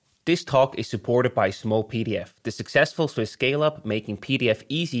This talk is supported by Small PDF, the successful Swiss scale-up making PDF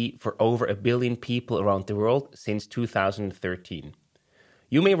easy for over 1 billion people around the world since 2013.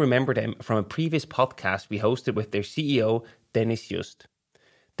 You may remember them from a previous podcast we hosted with their CEO, Dennis Just.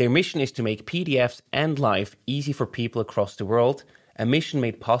 Their mission is to make PDFs and life easy for people across the world, a mission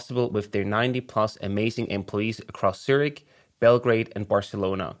made possible with their 90-plus amazing employees across Zurich, Belgrade, and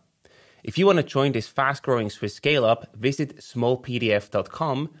Barcelona. If you want to join this fast-growing Swiss scale-up, visit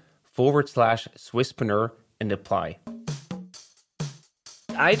smallpdf.com/Swisspreneur and apply.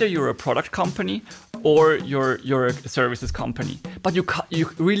 Either you're a product company or you're a services company, but you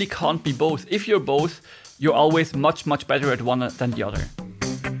really can't be both. If you're both, you're always much better at one than the other.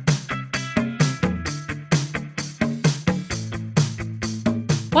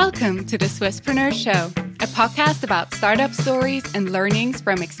 Welcome to the Swisspreneur Show, a podcast about startup stories and learnings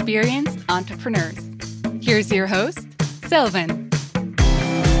from experienced entrepreneurs. Here's your host, Sylvan.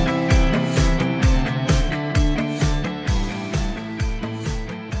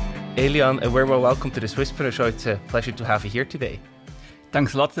 Elian, a very well welcome to the Swisspreneur Show. It's a pleasure to have you here today.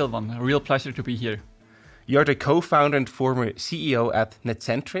 Thanks a lot, Sylvan. A real pleasure to be here. You're the co-founder and former CEO at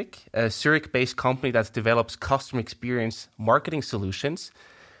Netcentric, a Zurich-based company that develops customer experience marketing solutions.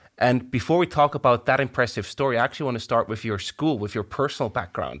 And before we talk about that impressive story, I actually want to start with your school, with your personal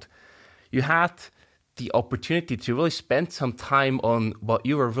background. You had the opportunity to really spend some time on what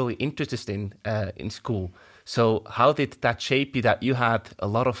you were really interested in school. So how did that shape you, that you had a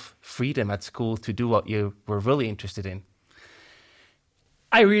lot of freedom at school to do what you were really interested in?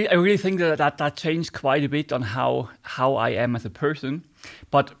 I really think that changed quite a bit on how I am as a person.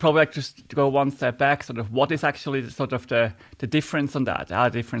 But probably just to go one step back, sort of what is actually the difference on that?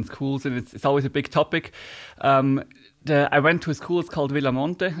 Different schools, and it's always a big topic. I went to a school, it's called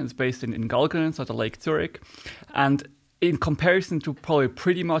Villamonte. It's based in Galgenen, so the Lake Zurich. And in comparison to probably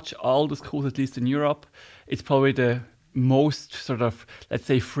pretty much all the schools, at least in Europe, it's probably the most let's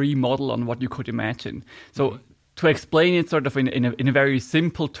say, free model on what you could imagine. So to explain it in a very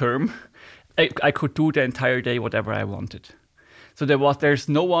simple term, I could do the entire day whatever I wanted. So there's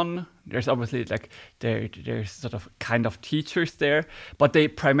no one, there's obviously there's kind of teachers there, but they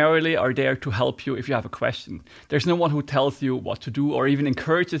primarily are there to help you if you have a question. There's no one who tells you what to do or even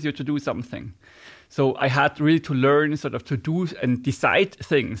encourages you to do something. So I had really to learn to do and decide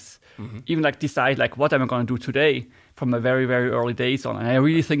things, even decide what am I going to do today from a very, very early days on. And I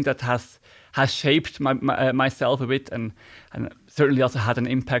really think that has shaped myself a bit and certainly also had an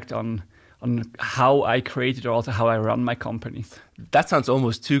impact on how I created or also how I run my companies. That sounds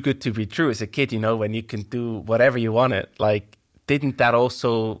almost too good to be true as a kid, when you can do whatever you wanted. Didn't that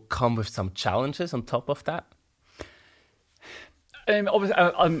also come with some challenges on top of that? Obviously,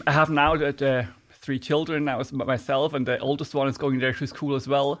 I have now the 3 children now myself, and the oldest one is going there to school as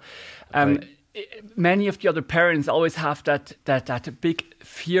well. Right. Many of the other parents always have that big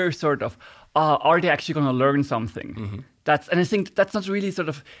fear are they actually going to learn something? Mm-hmm. And I think that's not really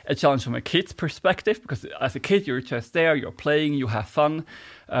a challenge from a kid's perspective, because as a kid, you're just there, you're playing, you have fun,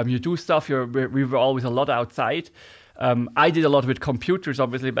 you do stuff, we were always a lot outside. I did a lot with computers,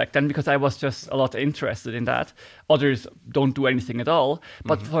 obviously, back then, because I was just a lot interested in that. Others don't do anything at all.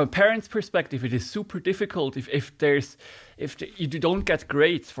 But from a parent's perspective, it is super difficult if you don't get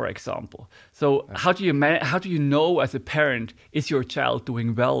grades, for example. So how do you know as a parent, is your child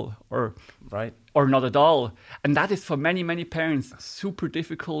doing well or not at all? And that is for many, many parents super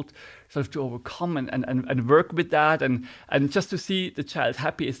difficult to overcome and work with that, and just to see the child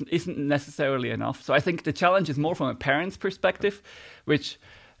happy isn't necessarily enough. So I think the challenge is more from a parent's perspective, which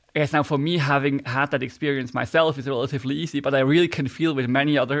I guess now for me, having had that experience myself, is relatively easy, but I really can feel with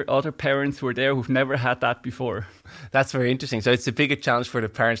many other parents who are there who've never had that before. That's very interesting. So it's a bigger challenge for the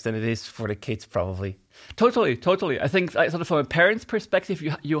parents than it is for the kids, probably. Totally. I think from a parent's perspective,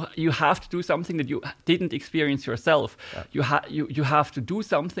 you have to do something that you didn't experience yourself. Yeah. You have to do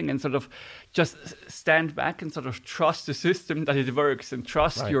something and just stand back and trust the system that it works, and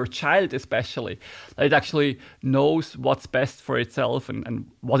trust your child especially, that it actually knows what's best for itself and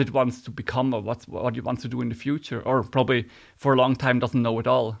what it wants to become or what it wants to do in the future, or probably for a long time doesn't know at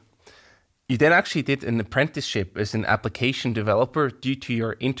all. You then actually did an apprenticeship as an application developer due to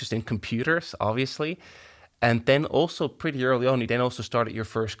your interest in computers, obviously. And then also pretty early on, you then also started your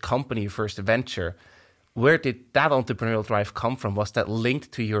first company, your first venture. Where did that entrepreneurial drive come from? Was that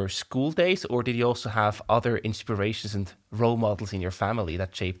linked to your school days, or did you also have other inspirations and role models in your family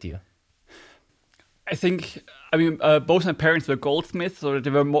that shaped you? I think, both my parents were goldsmiths, so they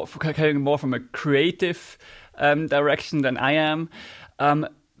were coming more from a creative direction than I am.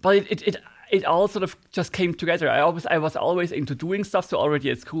 But it all sort of just came together. I was always into doing stuff. So already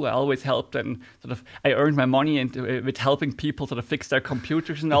at school, I always helped, and sort of I earned my money with helping people sort of fix their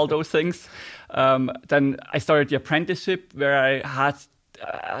computers and all those things. Then I started the apprenticeship, where I had,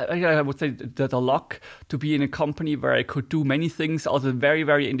 I would say, the luck to be in a company where I could do many things, also very,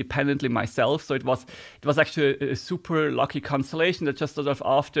 very independently myself. So it was actually a super lucky constellation that just sort of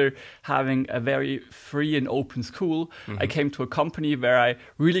after having a very free and open school, I came to a company where I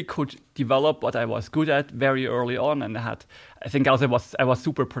really could develop what I was good at very early on, and I think also I was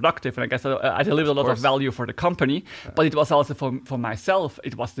super productive, and I guess I delivered a lot of value for the company, but it was also for myself,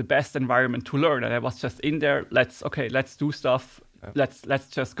 it was the best environment to learn, and I was just in there, let's do stuff. Let's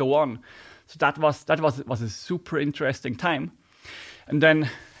just go on. So that was a super interesting time. And then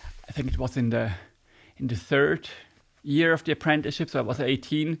I think it was in the third year of the apprenticeship, so I was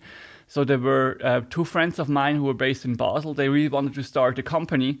 18. So there were two friends of mine who were based in Basel. They really wanted to start a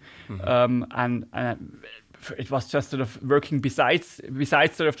company, and it was just sort of working besides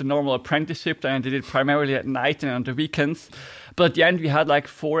sort of the normal apprenticeship. And I did it primarily at night and on the weekends. But at the end, we had like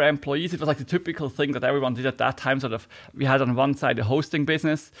 4 employees. It was like the typical thing that everyone did at that time. Sort of, we had on one side a hosting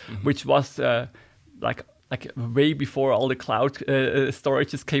business, which was like way before all the cloud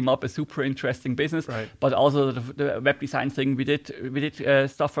storages came up, a super interesting business. Right. But also the web design thing, we did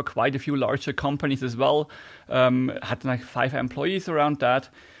stuff for quite a few larger companies as well. Had like 5 employees around that.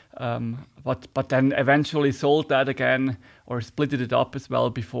 But then eventually sold that again, or split it up as well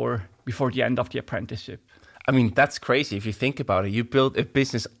before the end of the apprenticeship. I mean, that's crazy if you think about it. You build a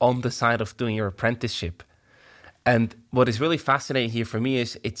business on the side of doing your apprenticeship. And what is really fascinating here for me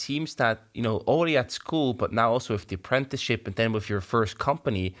is it seems that, already at school, but now also with the apprenticeship and then with your first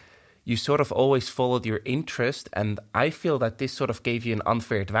company, you sort of always followed your interest. And I feel that this sort of gave you an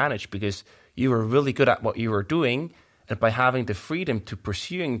unfair advantage because you were really good at what you were doing. And by having the freedom to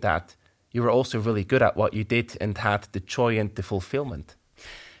pursuing that, you were also really good at what you did and had the joy and the fulfillment.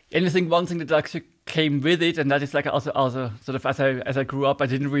 And I think one thing that actually came with it, and that is like also sort of as I grew up,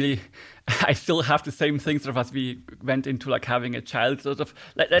 I still have the same thing sort of as we went into like having a child. Sort of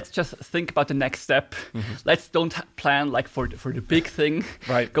let's just think about the next step. Let's don't plan like for the big thing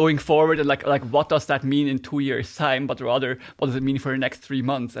going forward, and like what does that mean in 2 years' time, but rather what does it mean for the next 3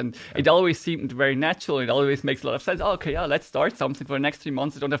 months? And it always seemed very natural. It always makes a lot of sense. Oh, okay, let's start something for the next 3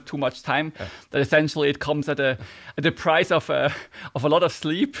 months. I don't have too much time. That essentially it comes at the price of a lot of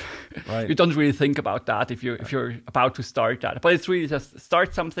sleep. Right. You don't really think about that if you're about to start that, but it's really just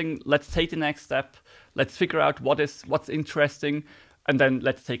start something. Let's take the next step. Let's figure out what's interesting, and then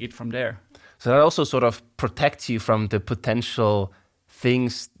let's take it from there. So that also sort of protects you from the potential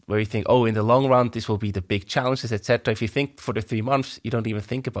things where you think, oh, in the long run, this will be the big challenges, etc. If you think for the 3 months, you don't even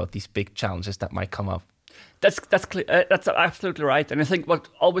think about these big challenges that might come up. That's clear. That's absolutely right. And I think what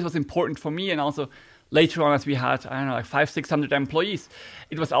always was important for me, and also later on as we had, I don't know, like 500-600 employees,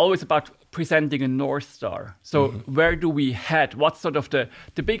 it was always about presenting a North Star. So where do we head? What's sort of the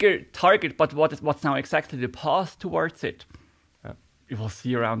bigger target, but what's now exactly the path towards it? You will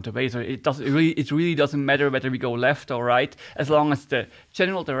see around the way. So it really doesn't matter whether we go left or right, as long as the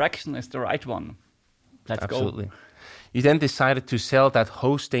general direction is the right one. Let's go. Absolutely. You then decided to sell that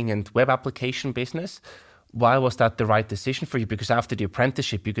hosting and web application business. Why was that the right decision for you? Because after the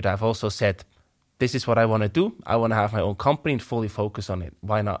apprenticeship, you could have also said, this is what I want to do. I want to have my own company and fully focus on it.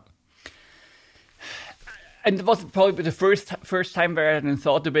 Why not? And it was probably the first time where I then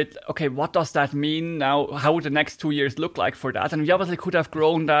thought a bit, okay, what does that mean now? How would the next 2 years look like for that? And we obviously could have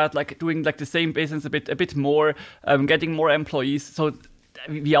grown that, like doing like the same business a bit more, getting more employees. So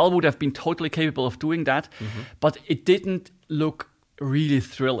we all would have been totally capable of doing that, but it didn't look really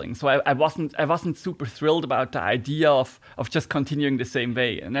thrilling. So I wasn't super thrilled about the idea of just continuing the same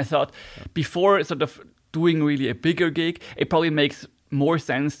way. And I thought before sort of doing really a bigger gig, it probably makes more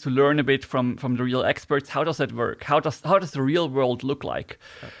sense to learn a bit from the real experts. How does that work? How does the real world look like?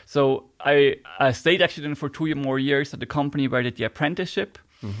 Okay. So I stayed actually then for 2 more years at the company where I did the apprenticeship.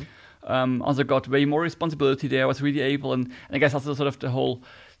 Also got way more responsibility there. I was really able, and I guess also sort of the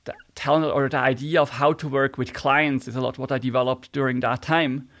talent or the idea of how to work with clients is a lot what I developed during that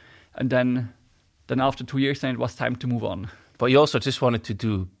time. And then after 2 years, then it was time to move on. But you also just wanted to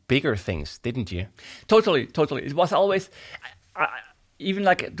do bigger things, didn't you? Totally. It was always, even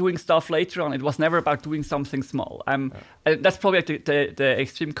like doing stuff later on, it was never about doing something small. That's probably like the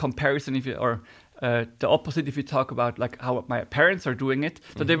extreme comparison, the opposite if you talk about like how my parents are doing it.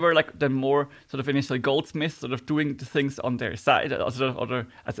 So they were like the more sort of initially goldsmiths, sort of doing the things on their side as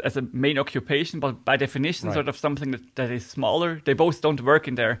a main occupation, but by definition sort of something that is smaller. They both don't work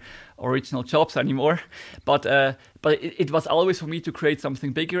in their original jobs anymore, but it was always for me to create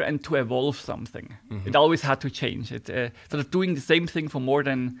something bigger and to evolve something. It always had to change. It sort of doing the same thing for more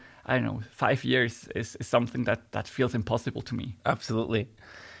than, I don't know, 5 years is something that feels impossible to me. Absolutely.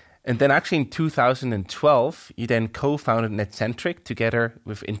 And then actually in 2012, you then co-founded Netcentric together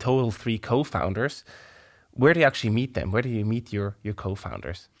with in total 3 co-founders. Where do you actually meet them? Where do you meet your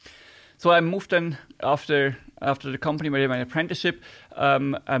co-founders? So I moved then after the company where I did my apprenticeship.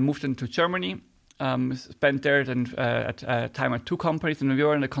 I moved into Germany. Spent there then time at 2 companies, and we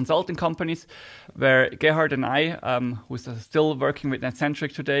were in the consulting companies where Gerhard and I, who's still working with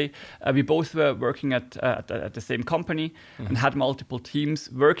Netcentric today, we both were working at the same company and had multiple teams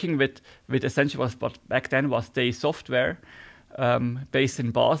working with essentially what back then was Day Software, based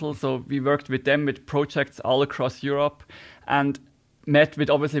in Basel. So we worked with them with projects all across Europe and met with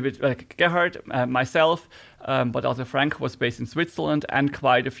Gerhard, myself, but also Frank was based in Switzerland, and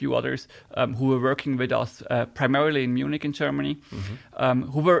quite a few others who were working with us primarily in Munich in Germany,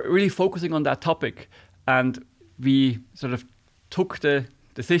 who were really focusing on that topic. And we sort of took the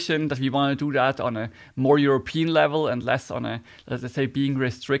decision that we want to do that on a more European level and less on a, let's say, being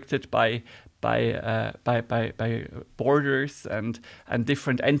restricted by borders and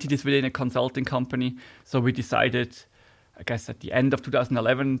different entities within a consulting company. So we decided, I guess at the end of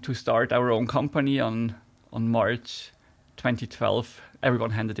 2011, to start our own company on March 2012.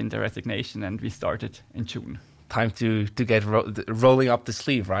 Everyone handed in their resignation and we started in June. Time to get rolling up the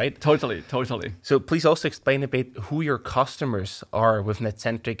sleeve, right? Totally. So please also explain a bit who your customers are with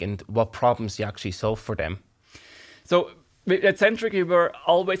Netcentric and what problems you actually solve for them. So with Netcentric, we were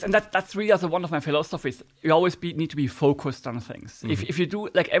always, and that's really also one of my philosophies, you always need to be focused on things. If you do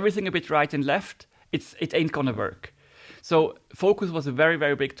like everything a bit right and left, it ain't gonna work. So focus was a very,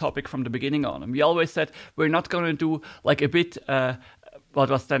 very big topic from the beginning on. And we always said, we're not going to do like a bit, what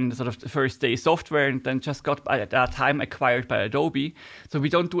was then sort of the first Day Software, and then just got at that time acquired by Adobe. So we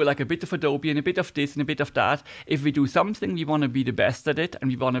don't do like a bit of Adobe and a bit of this and a bit of that. If we do something, we want to be the best at it, and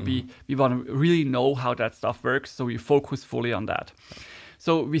we want to really know how that stuff works. So we focus fully on that.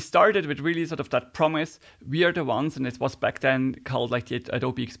 So we started with really sort of that promise. We are the ones, and it was back then called like the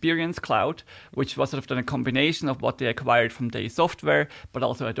Adobe Experience Cloud, which was sort of then a combination of what they acquired from Day Software, but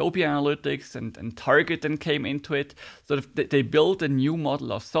also Adobe Analytics and Target then came into it. Sort of they built a new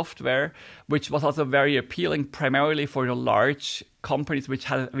model of software, which was also very appealing primarily for the large companies which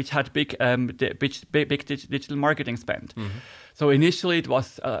had big digital marketing spend. So initially it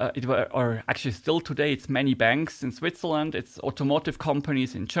was, or actually still today, it's many banks in Switzerland, it's automotive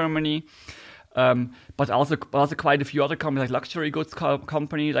companies in Germany, but also quite a few other companies, like luxury goods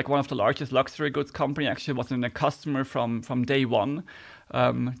company, like one of the largest luxury goods company actually was a customer from day one.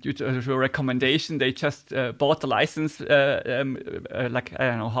 Due to a recommendation, they just bought the license like, I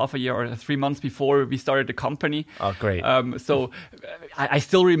don't know, half a year or 3 months before we started the company. Oh, great. So I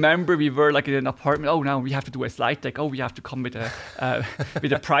still remember we were like in an apartment. Oh, now we have to do a slide deck. Oh, we have to come with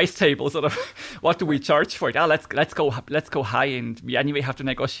a price table. Sort of, what do we charge for it? Let's go high, and we anyway have to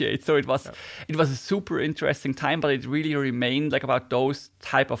negotiate. So it was a super interesting time, but it really remained like about those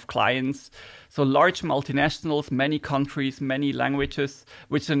type of clients. So large multinationals, many countries, many languages,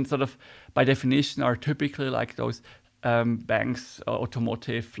 which then sort of by definition are typically like those banks,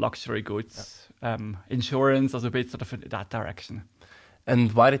 automotive, luxury goods, insurance, also a bit sort of in that direction.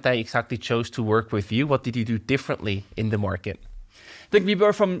 And why did they exactly chose to work with you? What did you do differently in the market? I think we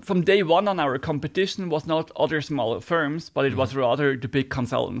were from day one on, our competition was not other smaller firms, but it was rather the big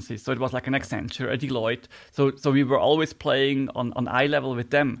consultancies. So it was like an Accenture, a Deloitte. So we were always playing on eye level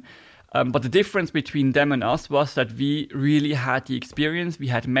with them. But the difference between them and us was that we really had the experience. We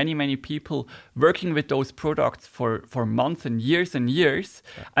had many, many people working with those products for months and years,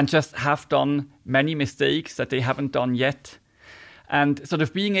 and just have done many mistakes that they haven't done yet. And sort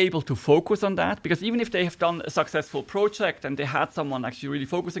of being able to focus on that, because even if they have done a successful project and they had someone actually really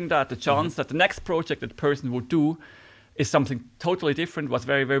focusing that, the chance that the next project that the person would do is something totally different was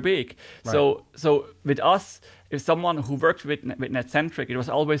very, very big. Right. So with us, if someone who worked with Netcentric, it was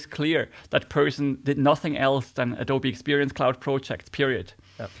always clear that person did nothing else than Adobe Experience Cloud projects, period.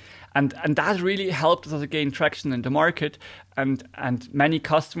 Yep. And that really helped us gain traction in the market. And many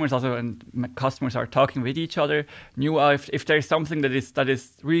customers also, and customers are talking with each other, knew if there's something that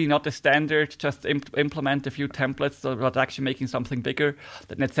is really not the standard, just implement a few templates, but actually making something bigger.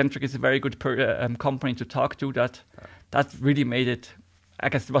 That Netcentric is a very good company to talk to. That really made it. I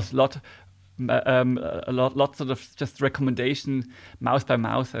guess it was a lot lots sort of just recommendation, mouth by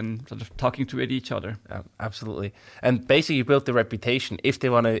mouth, and sort of talking to each other. Absolutely. And basically, you built the reputation. If they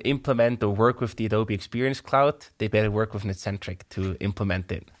want to implement or work with the Adobe Experience Cloud, they better work with Netcentric to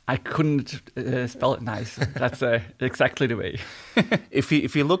implement it. I couldn't spell it nice. That's exactly the way. If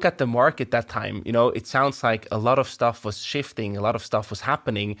you look at the market that time, it sounds like a lot of stuff was shifting, a lot of stuff was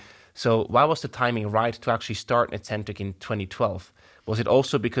happening. So why was the timing right to actually start Netcentric in 2012? Was it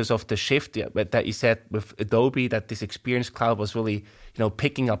also because of the shift that you said with Adobe, that this Experience Cloud was really,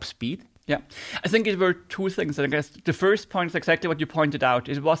 picking up speed? Yeah, I think it were two things. I guess the first point is exactly what you pointed out.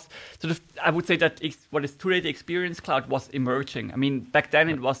 It was sort of, I would say that what is today the Experience Cloud was emerging. I mean, back then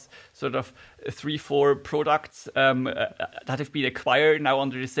it was sort of 3-4 products that have been acquired now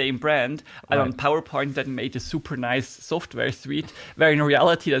under the same brand. Right. And on PowerPoint that made a super nice software suite, where in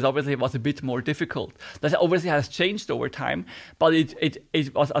reality that obviously was a bit more difficult. That obviously has changed over time, but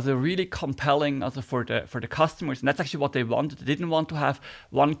it was as a really compelling also for the customers, and that's actually what they wanted. They didn't want to have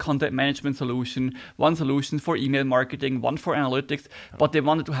one content management solution, one solution for email marketing, one for analytics, but they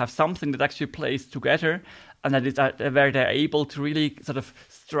wanted to have something that actually plays together, and that is where they're able to really sort of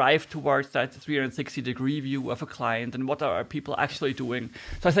strive towards that 360-degree view of a client and what are people actually doing.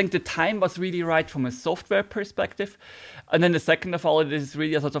 So I think the time was really right from a software perspective. And then the second of all, it is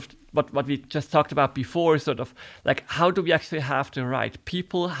really a sort of what we just talked about before, sort of like how do we actually have the right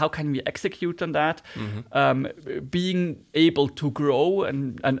people? How can we execute on that? Mm-hmm. Being able to grow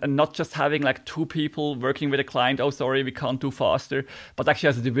and not just having like 2 people working with a client, oh, sorry, we can't do faster, but actually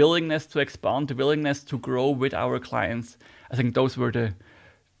has the willingness to expand, the willingness to grow with our clients. I think those were the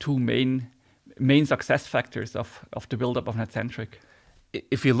 2 main success factors of the build-up of Netcentric.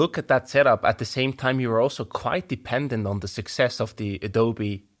 If you look at that setup, at the same time, you were also quite dependent on the success of the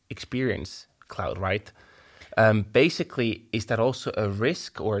Adobe Experience Cloud, right? Basically, is that also a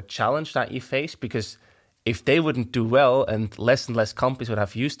risk or a challenge that you face? Because if they wouldn't do well and less companies would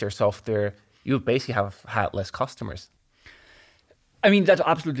have used their software, you would basically have had less customers. I mean, that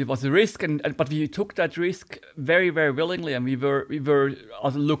absolutely was a risk, but we took that risk very, very willingly, and we were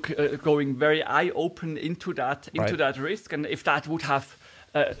going very eye-open into that risk. And if that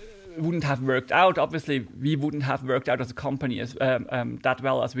wouldn't have worked out, obviously we wouldn't have worked out as a company as that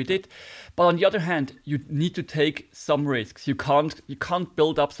well as we did. But on the other hand, you need to take some risks. You can't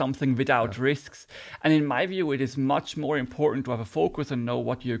build up something without risks. And in my view, it is much more important to have a focus and know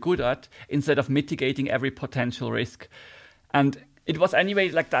what you're good at instead of mitigating every potential risk. And it was anyway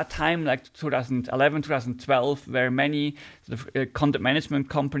like that time, like 2011, 2012, where many sort of, content management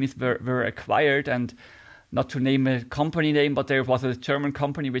companies were acquired, and not to name a company name, but there was a German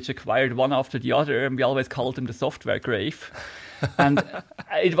company which acquired one after the other, and we always called them the software grave. And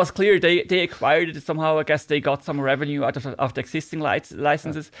it was clear they acquired it somehow. I guess they got some revenue out of the existing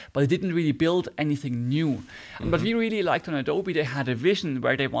licenses, but they didn't really build anything new. Mm-hmm. But we really liked on Adobe, they had a vision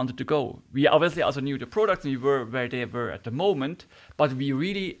where they wanted to go. We obviously also knew the products, and we were where they were at the moment, but we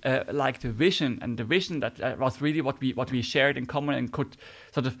really liked the vision, and the vision that was really what we shared in common and could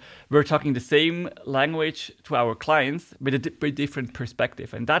sort of, we're talking the same language to our clients with a very different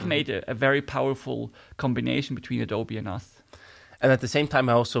perspective. And that made a very powerful combination between Adobe and us. And at the same time,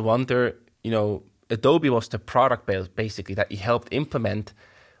 I also wonder, Adobe was the product basically that you helped implement.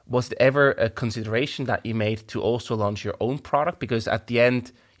 Was there ever a consideration that you made to also launch your own product? Because at the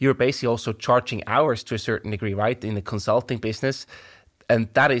end, you're basically also charging hours to a certain degree, right, in the consulting business. And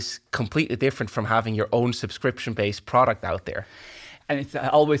that is completely different from having your own subscription-based product out there. And it's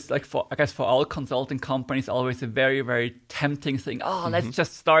always like for all consulting companies, always a very, very tempting thing. Let's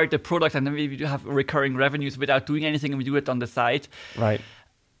just start the product and then we do have recurring revenues without doing anything, and we do it on the side. Right.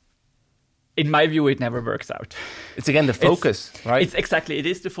 In my view, it never works out. It's again the focus, right? It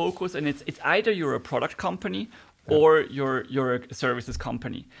is the focus, and it's either you're a product company or you're a services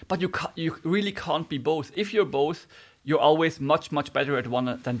company. But you really can't be both. If you're both, you're always much, much better at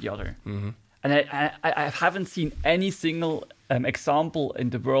one than the other. Mm-hmm. And I haven't seen any single example in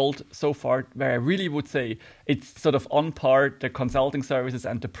the world so far where I really would say it's sort of on par, the consulting services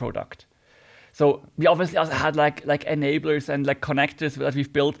and the product. So we obviously also had like enablers and like connectors that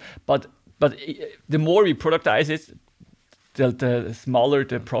we've built, but the more we productize it, the smaller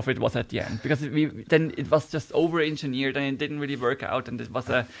the profit was at the end, because then it was just over-engineered and it didn't really work out, and it was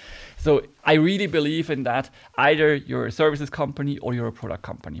so I really believe in that. Either you're a services company or you're a product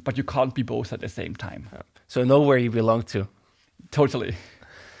company, but you can't be both at the same time. So know where you belong to. Totally.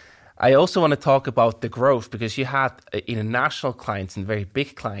 I also want to talk about the growth, because you had international clients and very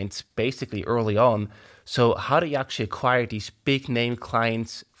big clients basically early on. So how do you actually acquire these big name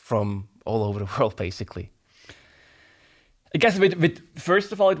clients from all over the world, basically? I guess with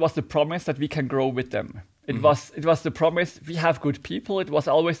first of all, it was the promise that we can grow with them. It was the promise we have good people. It was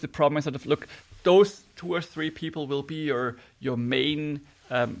always the promise of, look, those 2 or 3 people will be your main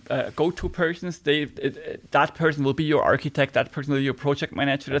go-to persons. That person will be your architect. That person will be your project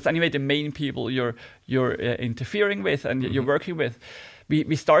manager. That's anyway the main people you're interfering with and you're working with.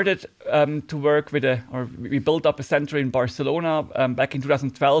 We started to work with we built up a center in Barcelona back in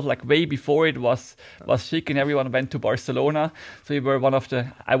 2012, like way before it was chic and everyone went to Barcelona. So we were one of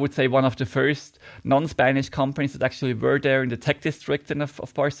the first non-Spanish companies that actually were there in the tech district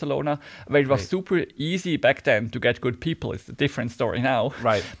of Barcelona, where it was super easy back then to get good people. It's a different story now.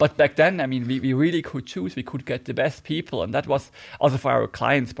 Right. But back then, I mean, we really could choose. We could get the best people. And that was also for our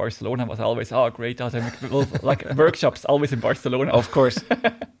clients. Barcelona was always, great. Like workshops always in Barcelona. Of course.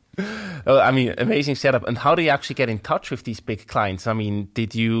 I mean, amazing setup. And how do you actually get in touch with these big clients? I mean,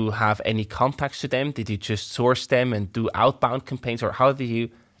 did you have any contacts to them? Did you just source them and do outbound campaigns? Or how did you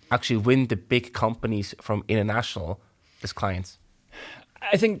actually win the big companies from international as clients?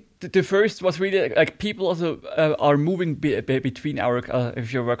 I think the first was really like people also are moving between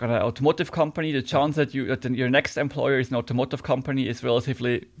if you work on an automotive company, the chance that your next employer is an automotive company is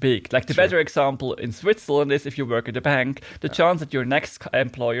relatively big. Like the better example in Switzerland is if you work at a bank, the chance that your next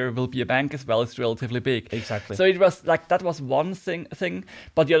employer will be a bank as well is relatively big. Exactly. So it was like, that was one thing,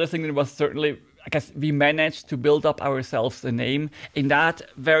 but the other thing that was certainly, I guess we managed to build up ourselves a name in that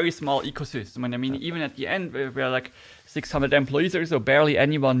very small ecosystem. And I mean, even at the end, we're like 600 employees or so, barely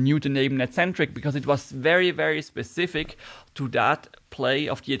anyone knew the name Netcentric because it was very, very specific to that play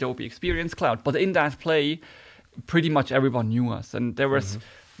of the Adobe Experience Cloud. But in that play, pretty much everyone knew us. And there was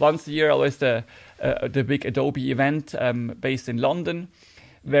once a year always the big Adobe event based in London,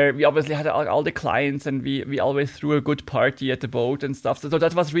 where we obviously had all the clients and we always threw a good party at the boat and stuff. So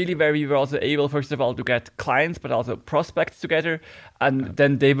that was really where we were also able, first of all, to get clients, but also prospects together. And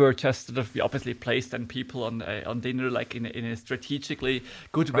then they were just sort of, we obviously placed then people on dinner, like in a strategically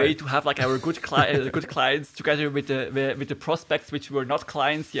good way to have like our good clients together with the prospects, which were not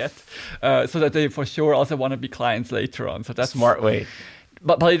clients yet, so that they for sure also want to be clients later on. So that's smart way.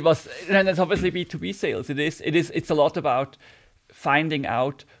 But it was, and it's obviously B2B sales. It's a lot about finding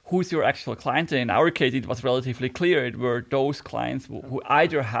out who's your actual client. And in our case, it was relatively clear. It were those clients who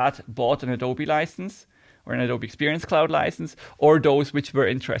either had bought an Adobe license or an Adobe Experience Cloud license, or those which were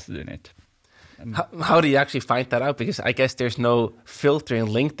interested in it. How do you actually find that out? Because I guess there's no filter in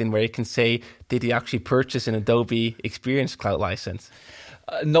LinkedIn where you can say, did you actually purchase an Adobe Experience Cloud license?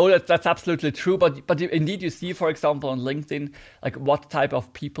 No, that's absolutely true. But indeed, you see, for example, on LinkedIn, like what type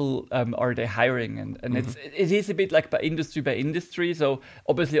of people are they hiring, and it is a bit like by industry. So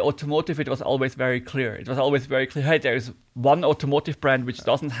obviously, automotive, it was always very clear. It was always very clear. Hey, there's one automotive brand which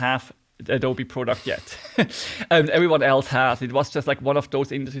doesn't have the Adobe product yet, and everyone else has. It was just like one of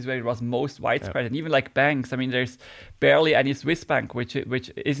those industries where it was most widespread, and even like banks. I mean, there's barely any Swiss bank which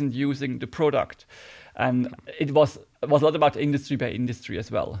isn't using the product. And it was a lot about industry by industry as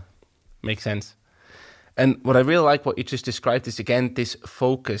well. Makes sense. And what I really like what you just described is, again, this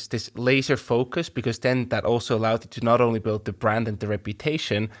focus, this laser focus, because then that also allowed you to not only build the brand and the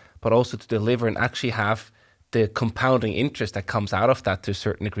reputation, but also to deliver and actually have the compounding interest that comes out of that to a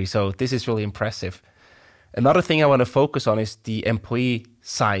certain degree. So this is really impressive. Another thing I want to focus on is the employee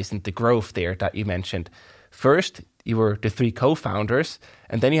size and the growth there that you mentioned. First, you were the 3 co-founders,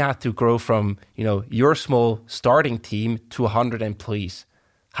 and then you had to grow from, your small starting team to 100 employees.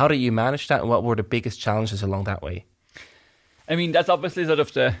 How did you manage that, and what were the biggest challenges along that way? I mean, that's obviously sort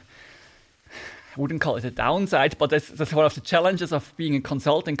of I wouldn't call it a downside, but that's one of the challenges of being a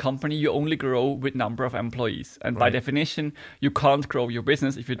consulting company. You only grow with number of employees. And by definition, you can't grow your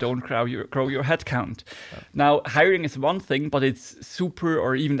business if you don't grow your headcount. Yeah. Now, hiring is one thing, but it's super,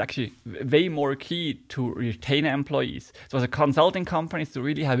 or even actually way more key to retain employees. So as a consulting company, to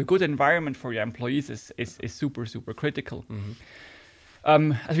really have a good environment for your employees is super, super critical. Mm-hmm.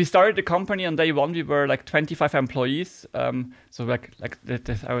 As we started the company on day one, we were like 25 employees. So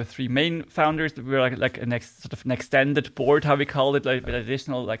our 3 main founders, we were like an extended board, how we called it, like with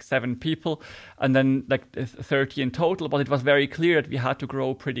additional 7 people, and then 30 in total. But it was very clear that we had to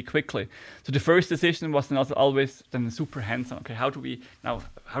grow pretty quickly. So the first decision was always super hands-on. Okay, how do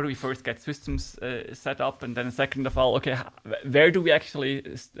we first get systems set up, and then second of all, okay, where do we actually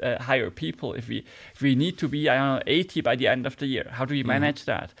hire people? If we need to be 80 by the end of the year, how do we manage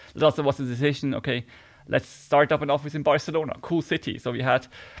that? That also was a decision. Okay, let's start up an office in Barcelona, cool city. So we had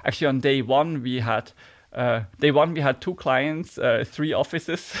actually on day one we had 2 clients, 3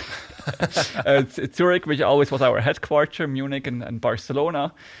 offices. Zurich, which always was our headquarters, Munich and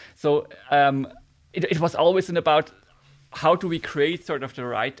Barcelona. So it was always about how do we create sort of the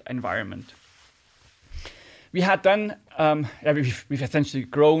right environment? We had then we've essentially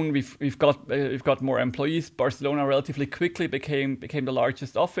grown. We've got more employees. Barcelona relatively quickly became the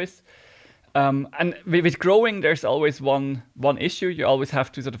largest office. And with growing, there's always one issue. You always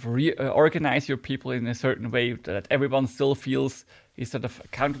have to sort of organize your people in a certain way that everyone still feels he's sort of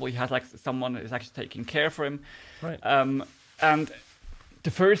accountable. He has like someone is actually taking care for him. Right. And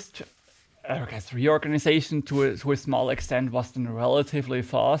the first, I guess, reorganization to a small extent was then relatively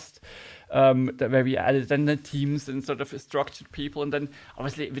fast. Where we added then the teams and sort of structured people. And then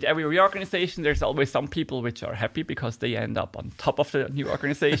obviously with every reorganization, there's always some people which are happy because they end up on top of the new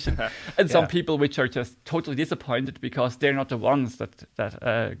organization. And some people which are just totally disappointed because they're not the ones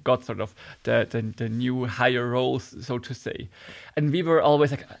that got sort of the new higher roles, so to say. And we were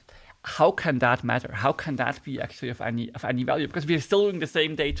always like, how can that matter? How can that be actually of any value? Because we're still doing the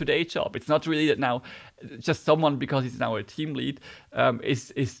same day-to-day job. It's not really that now just someone, because he's now a team lead,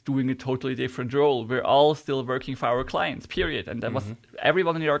 is doing a totally different role. We're all still working for our clients, period. And that was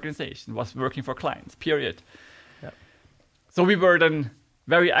everyone in the organization was working for clients, period. Yep. So we were then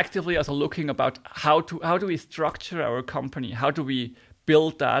very actively also looking about how do we structure our company? How do we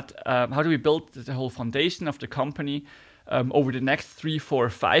build that? How do we build the whole foundation of the company over the next 3, 4,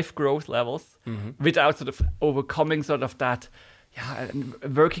 5 growth levels without sort of overcoming sort of that,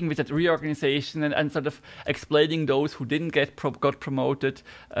 working with that reorganization and sort of explaining those who didn't got promoted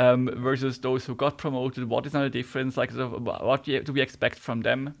versus those who got promoted. What is now the difference? Like, sort of, what do we expect from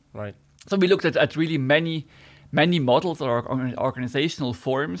them? Right. So we looked at really many models or organizational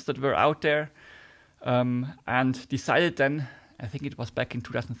forms that were out there, and decided then, I think it was back in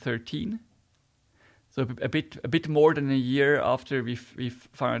 2013. So a bit more than a year after we've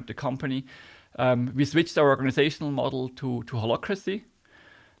founded the company, we switched our organizational model to Holacracy,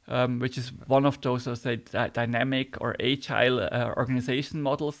 which is one of those, let's say, dynamic or agile organization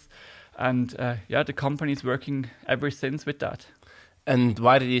models. And the company is working ever since with that. And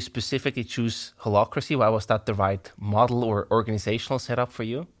why did you specifically choose Holacracy? Why was that the right model or organizational setup for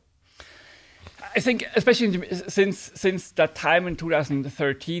you? I think, especially since that time in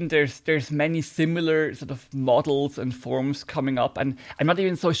 2013, there's many similar sort of models and forms coming up, and I'm not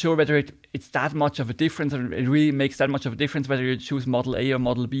even so sure whether it's that much of a difference, or it really makes that much of a difference whether you choose Model A or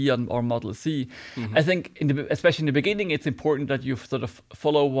Model B or Model C. I think, especially in the beginning, it's important that you sort of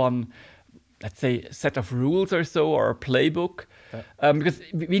follow one, let's say, set of rules or so, or a playbook. Because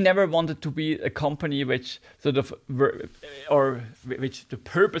we never wanted to be a company which sort of, or which the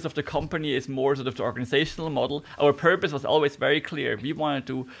purpose of the company is more sort of the organizational model. Our purpose was always very clear. We want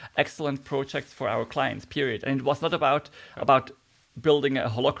to do excellent projects for our clients, period. And it was not about building a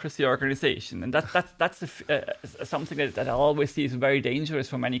holacracy organization. And that's something that I always see is very dangerous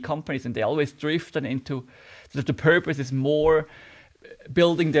for many companies. And they always drift into sort of the purpose is more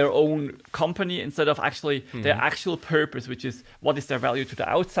building their own company instead of actually their actual purpose, which is what is their value to the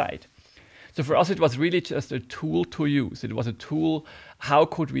outside. So for us, it was really just a tool to use. It was a tool. How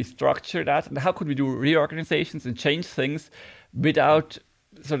could we structure that? And how could we do reorganizations and change things without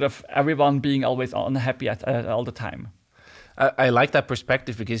sort of everyone being always unhappy all the time? I like that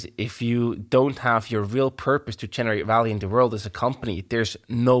perspective, because if you don't have your real purpose to generate value in the world as a company, there's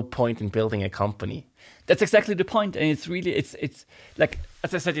no point in building a company. That's exactly the point. And it's really, it's like,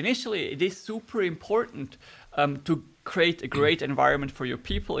 as I said initially, it is super important to create a great environment for your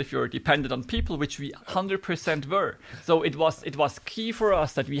people if you're dependent on people, which we 100% were. So it was key for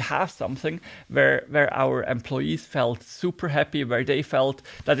us that we have something where our employees felt super happy, where they felt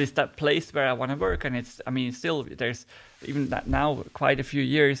that is that place where I want to work. And still there's, even that now, quite a few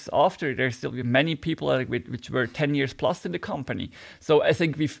years after, there's still many people which were 10 years plus in the company. So I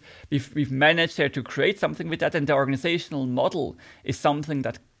think we've managed there to create something with that, and the organizational model is something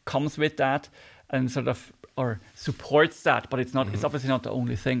that comes with that and sort of or supports that, but it's not. It's obviously not the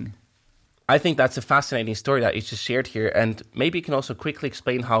only thing. I think that's a fascinating story that you just shared here, and maybe you can also quickly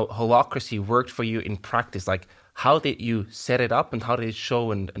explain how Holacracy worked for you in practice. Like, how did you set it up, and how did it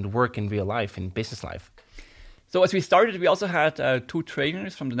show and work in real life, in business life? So as we started, we also had 2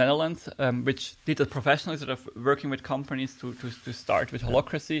 trainers from the Netherlands, which did it professionally, sort of working with companies to start with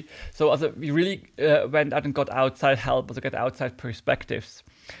Holacracy. So we really went out and got outside help, also got outside perspectives.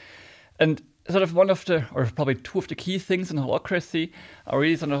 And sort of one of the, or probably 2 of the key things in Holacracy are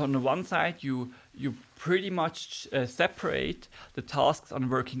really sort of on the one side, you pretty much separate the tasks on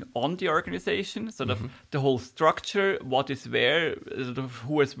working on the organization, sort of the whole structure, what is where, sort of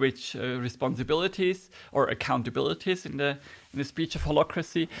who has which responsibilities or accountabilities in the speech of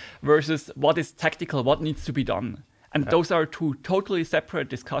Holacracy, versus what is tactical, what needs to be done. And those are two totally separate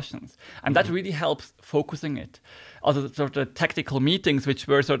discussions. And that really helps focusing it. Also, sort of the tactical meetings, which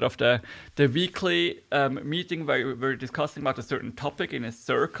were sort of the weekly meeting where we were discussing about a certain topic in a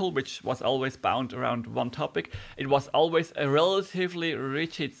circle, which was always bound around one topic. It was always a relatively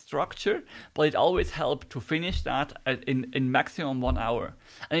rigid structure, but it always helped to finish that in maximum 1 hour.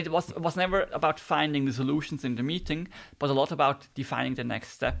 And it was never about finding the solutions in the meeting, but a lot about defining the next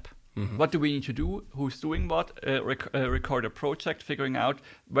step. What do we need to do? Who's doing what? Record a project, figuring out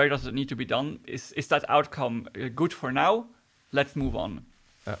where does it need to be done. Is that outcome good for now? Let's move on.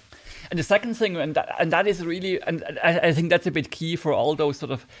 Yeah. And the second thing, and that is really, and I think that's a bit key for all those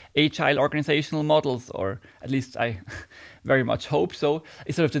sort of agile organizational models, or at least I very much hope so,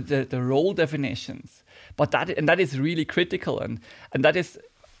 is sort of the role definitions. But that is really critical, and that is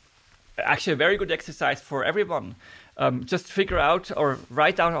actually a very good exercise for everyone. Just figure out or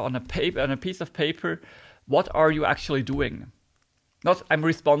write down on a piece of paper, what are you actually doing? Not I'm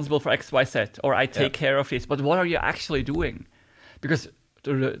responsible for X, Y, Z, or I take care of this, but what are you actually doing? Because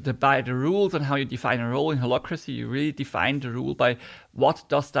by the rules on how you define a role in Holacracy, you really define the rule by what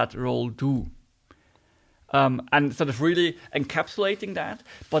does that role do? And sort of really encapsulating that,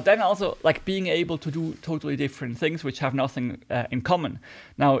 but then also like being able to do totally different things which have nothing in common.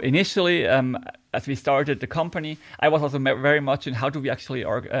 Now, initially, as we started the company, I was also very much in how do we actually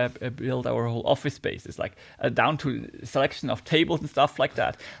build our whole office spaces, like down to selection of tables and stuff like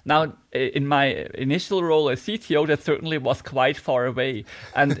that. Now, in my initial role as CTO, that certainly was quite far away.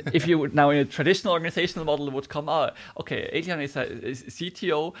 And if you would now in a traditional organizational model would come, okay, Adrian is a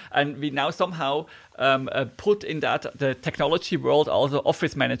CTO, and we now somehow put in that the technology world also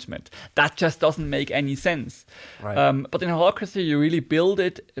office management. That just doesn't make any sense. Right. But in Holacracy, you really build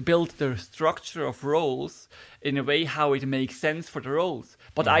the structure of roles in a way how it makes sense for the roles.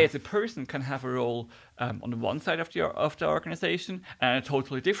 But I, as a person, can have a role on the one side of the organization and a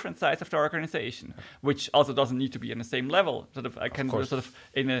totally different side of the organization, which also doesn't need to be on the same level. I can sort of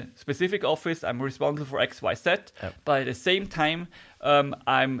in a specific office, I'm responsible for X, Y, Z, but at the same time,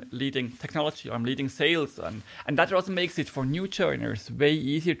 I'm leading technology, or I'm leading sales, and that also makes it for new joiners way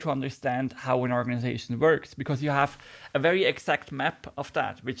easier to understand how an organization works, because you have a very exact map of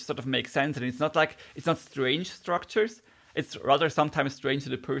that, which sort of makes sense, and it's not strange structures. It's rather sometimes strange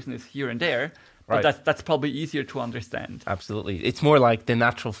that the person is here and there, but that's probably easier to understand. Absolutely. It's more like the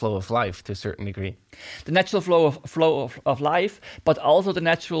natural flow of life to a certain degree. The natural flow of life, but also the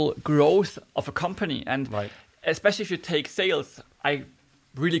natural growth of a company. And especially if you take sales, I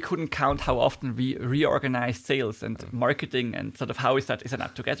really couldn't count how often we reorganized sales and marketing, and sort of how is that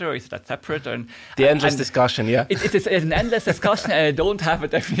not together, or is that separate? The endless discussion, yeah. It's an endless discussion, and I don't have a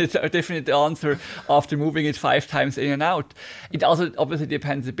definite answer after moving it 5 times in and out. It also obviously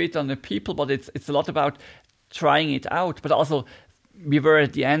depends a bit on the people, but it's a lot about trying it out, but also we were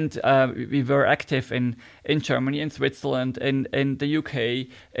at the end, we were active in Germany, in Switzerland, in the UK,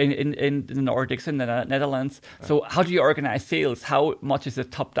 in the Nordics, in the Netherlands. So how do you organize sales? How much is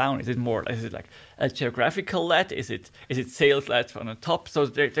it top down? Is it like a geographical led? Is it sales led from the top? So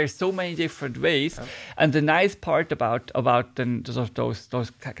there's so many different ways. And the nice part about then those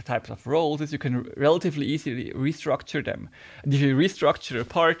types of roles is you can relatively easily restructure them. And if you restructure a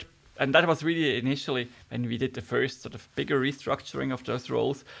part, and that was really initially when we did the first sort of bigger restructuring of those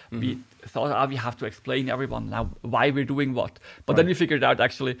roles. We thought, we have to explain to everyone now why we're doing what. But then we figured out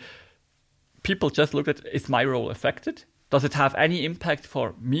actually, people just looked at, is my role affected? Does it have any impact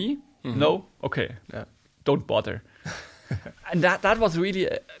for me? No? Okay. Yeah. Don't bother. And that was really,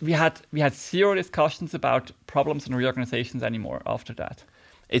 we had 0 discussions about problems and reorganizations anymore after that.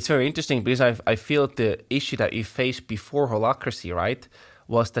 It's very interesting because I feel the issue that you faced before Holacracy, right,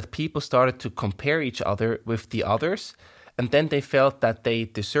 was that people started to compare each other with the others, and then they felt that they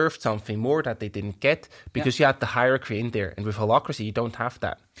deserved something more that they didn't get because you had the hierarchy in there. And with Holacracy, you don't have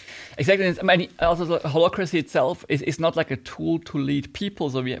that. Exactly. I mean, also the Holacracy itself is not like a tool to lead people.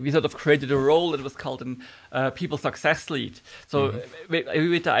 So we sort of created a role that was called a people success lead. So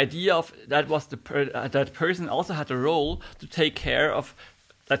with the idea of that was that person also had a role to take care of,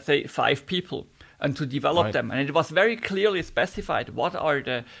 let's say, 5 people. And to develop them, and it was very clearly specified what are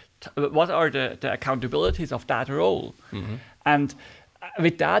the accountabilities of that role, and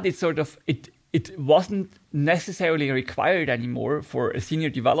with that, it's sort of it wasn't necessarily required anymore for a senior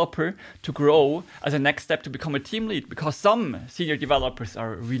developer to grow as a next step to become a team lead, because some senior developers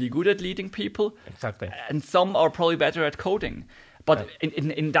are really good at leading people, and some are probably better at coding. But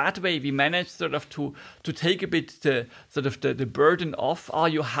in that way, we managed sort of to take a bit the burden off.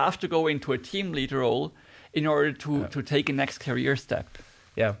 You have to go into a team lead role in order to take a next career step.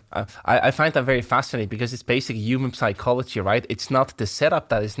 Yeah, I find that very fascinating because it's basically human psychology, right? It's not the setup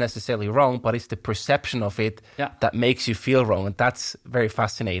that is necessarily wrong, but it's the perception of it that makes you feel wrong. And that's very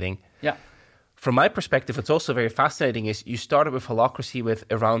fascinating. Yeah. From my perspective, what's also very fascinating is you started with Holacracy with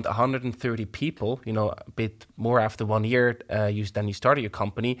around 130 people, a bit more after 1 year than you started your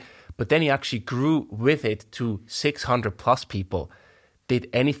company. But then you actually grew with it to 600 plus people. Did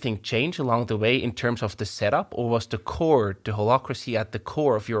anything change along the way in terms of the setup, or was the Holacracy at the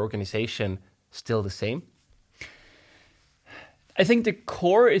core of your organization still the same? I think the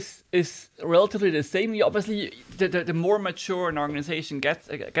core is relatively the same. Obviously, the more mature an organization gets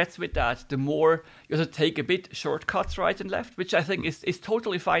with that, the more you also take a bit shortcuts right and left, which I think is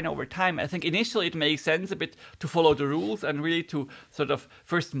totally fine over time. I think initially it makes sense a bit to follow the rules and really to sort of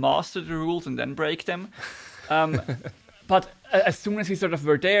first master the rules and then break them. But as soon as we sort of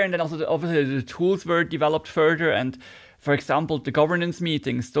were there, and then also obviously the tools were developed further, and for example, the governance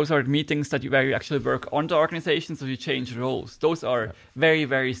meetings, those are meetings where you actually work on the organization, so you change roles. Those are very,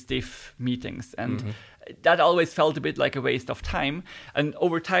 very stiff meetings, and that always felt a bit like a waste of time. And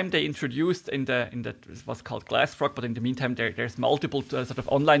over time, they introduced in the what's called Glassfrog, but in the meantime, there's multiple sort of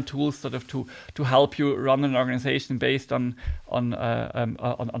online tools sort of to help you run an organization based on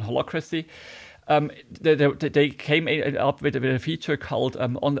Holacracy. They came up with a feature called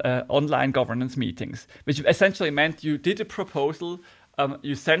online governance meetings, which essentially meant you did a proposal,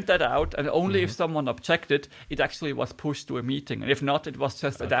 you sent that out, and only if someone objected, it actually was pushed to a meeting, and if not, it was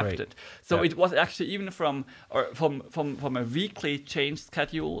just adapted. Great. So it was actually even from a weekly change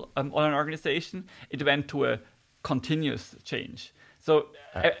schedule on an organization, it went to a continuous change. So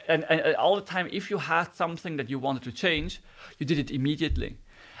and all the time, if you had something that you wanted to change, you did it immediately.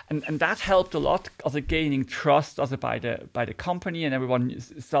 And that helped a lot as gaining trust by the company, and everyone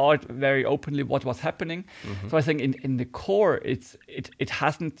saw it very openly what was happening. So I think in the core it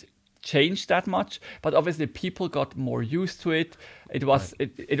hasn't changed that much, but obviously people got more used to it. It was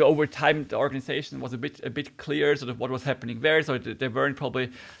it over time the organization was a bit clear sort of what was happening there. So they weren't probably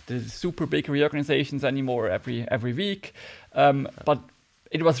the super big reorganizations anymore every week, but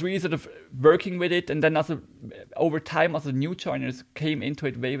it was really sort of working with it, and then over time, as the new joiners came into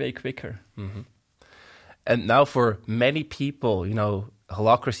it way, way quicker. And now for many people,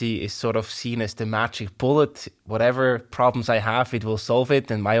 Holacracy is sort of seen as the magic bullet. Whatever problems I have, it will solve it,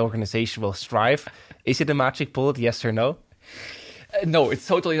 and my organization will strive. Is it a magic bullet, yes or no? No, it's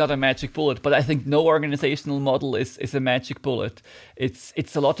totally not a magic bullet, but I think no organizational model is a magic bullet.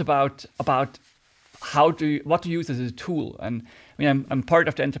 It's a lot about what to use as a tool. And I mean, I'm part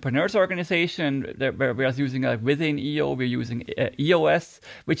of the entrepreneurs organization, where we're using within EO, we're using EOS,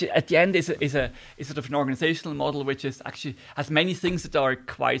 which at the end is sort of an organizational model which is actually has many things that are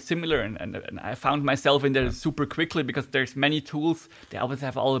quite similar. And I found myself in there super quickly because there's many tools. They always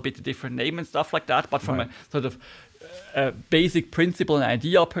have all a bit different name and stuff like that. But from a sort of basic principle and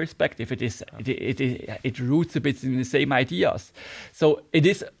idea perspective, it roots a bit in the same ideas. So it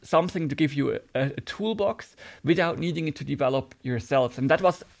is something to give you a toolbox without needing it to develop yourself. And that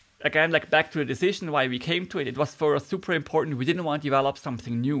was, again, like back to the decision why we came to it. It was for us super important. We didn't want to develop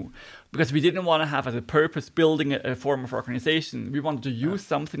something new because we didn't want to have as a purpose building a form of organization. We wanted to use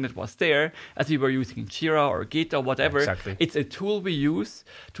something that was there as we were using Jira or Git or whatever. Exactly. It's a tool we use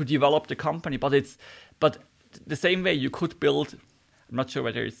to develop the company, but the same way you could build, I'm not sure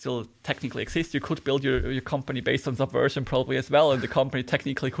whether it still technically exists, you could build your company based on Subversion probably as well, and the company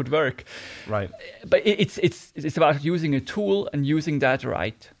technically could work. Right. But it's about using a tool and using that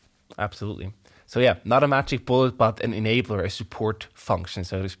right. Absolutely. So yeah, not a magic bullet, but an enabler, a support function,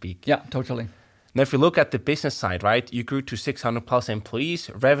 so to speak. Yeah, totally. Now, if you look at the business side, right, you grew to 600 plus employees,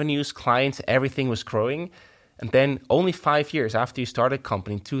 revenues, clients, everything was growing. And then only 5 years after you started the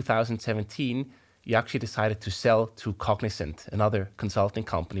company in 2017, you actually decided to sell to Cognizant, another consulting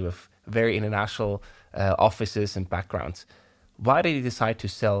company with very international offices and backgrounds. Why did you decide to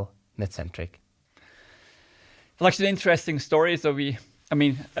sell Netcentric? Well, actually, an interesting story. So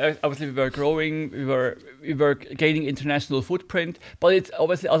obviously we were growing, we were gaining international footprint, but it's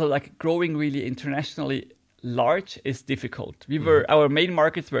obviously also like growing really internationally large is difficult. Our main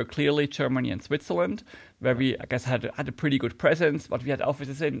markets were clearly Germany and Switzerland, where we, I guess, had a pretty good presence, but we had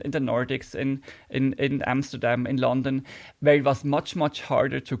offices in the Nordics, in Amsterdam, in London, where it was much, much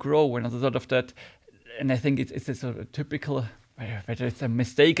harder to grow. And sort of that, and I think it's a sort of typical whether it's a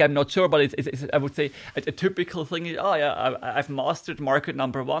mistake, I'm not sure, but it's I would say a typical thing is, I've mastered market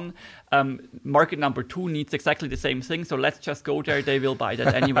number 1. Market number 2 needs exactly the same thing, so let's just go there, they will buy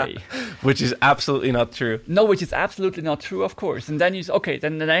that anyway. Which is absolutely not true. No, which is absolutely not true, of course. And then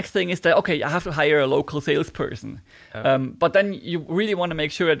then the next thing is that, I have to hire a local salesperson. But then you really want to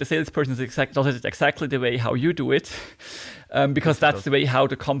make sure that the salesperson does it exactly the way how you do it, because that's the way how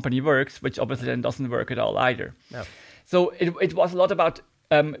the company works, which obviously then doesn't work at all either. No. So it was a lot about,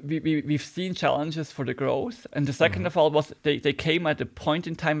 we've seen challenges for the growth. And the second of all was they came at a point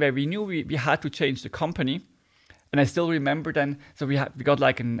in time where we knew we had to change the company. And I still remember then, so we got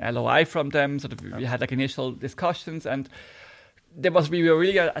like an LOI from them, we had like initial discussions, and we were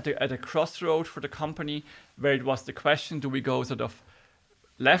really at a crossroad for the company where it was the question, do we go sort of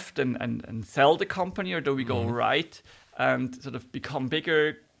left and sell the company, or do we go right and sort of become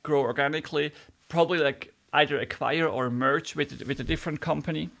bigger, grow organically, probably like either acquire or merge with a different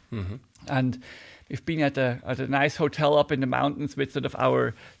company. And we've been at a nice hotel up in the mountains with sort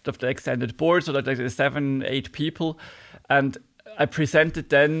of the extended board, so that like 7-8 people. And I presented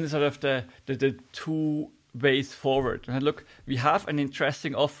then sort of the 2 ways forward. And look, we have an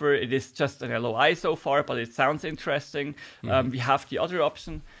interesting offer. It is just an LOI so far, but it sounds interesting. We have the other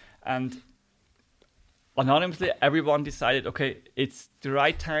option. And anonymously, everyone decided, it's the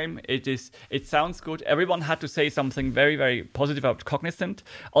right time. It sounds good. Everyone had to say something very, very positive about Cognizant.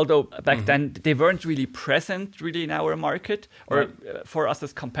 Although back then they weren't really present really in our market or for us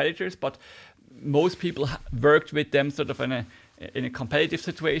as competitors, but most people worked with them sort of in a competitive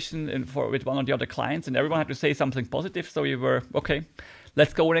situation with one or the other clients, and everyone had to say something positive. So we were,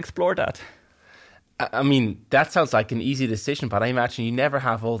 let's go and explore that. I mean, that sounds like an easy decision, but I imagine you never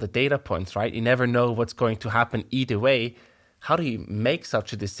have all the data points, right? You never know what's going to happen either way. How do you make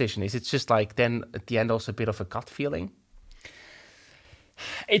such a decision? Is it just like then at the end also a bit of a gut feeling?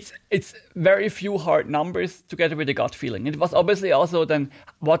 It's very few hard numbers together with a gut feeling. It was obviously also then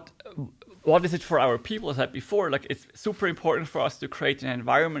what is it for our people? As I said before, like it's super important for us to create an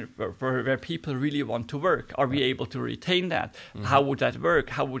environment where people really want to work. Are we able to retain that? How would that work?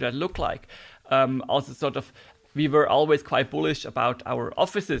 How would that look like? Also sort of, we were always quite bullish about our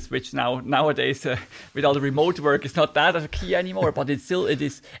offices, which nowadays with all the remote work is not that a key anymore, but it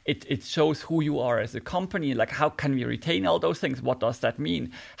shows who you are as a company. Like, how can we retain all those things? What does that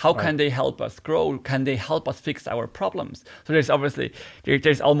mean? How can they help us grow? Can they help us fix our problems? So there's obviously,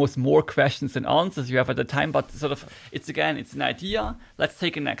 there's almost more questions than answers you have at the time, but sort of, it's an idea. Let's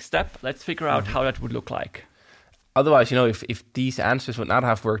take a next step. Let's figure out how that would look like. Otherwise, if these answers would not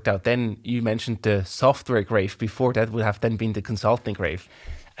have worked out, then you mentioned the software grave. Before that would have then been the consulting grave.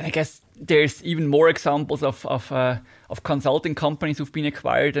 And I guess there's even more examples of consulting companies who've been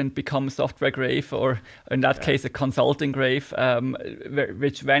acquired and become software grave, or in that case, a consulting grave,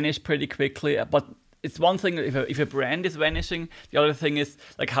 which vanished pretty quickly. But it's one thing if a brand is vanishing. The other thing is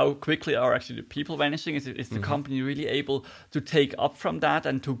like how quickly are actually the people vanishing. Is the company really able to take up from that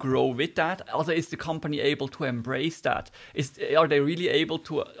and to grow with that? Also, is the company able to embrace that? Are they really able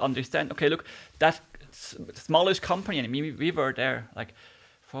to understand? Okay, look, that smallish company. I mean, we were there like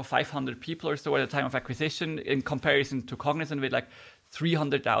for 500 people or so at the time of acquisition, in comparison to Cognizant with like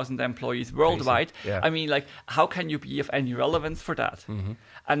 300,000 employees worldwide. Yeah. I mean, like, how can you be of any relevance for that?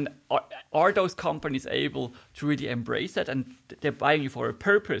 And are those companies able to really embrace that? And they're buying you for a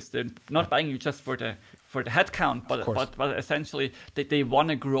purpose. They're not buying you just for the headcount, but essentially they want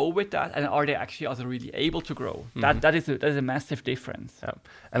to grow with that. And are they actually also really able to grow? That is a massive difference. Yeah.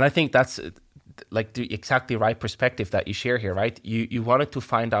 And I think that's like the exactly right perspective that you share here, right? You wanted to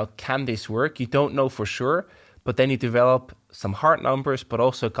find out, can this work? You don't know for sure, but then you develop some hard numbers, but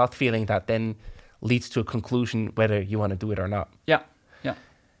also a gut feeling that then leads to a conclusion whether you want to do it or not. Yeah.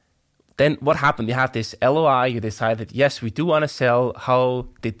 Then what happened? You had this LOI, you decided, yes, we do want to sell. How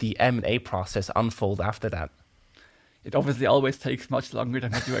did the M&A process unfold after that? It obviously always takes much longer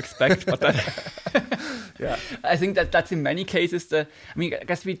than what you expect, but I think that's in many cases I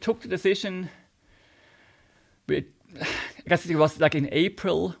guess we took the decision. I guess it was like in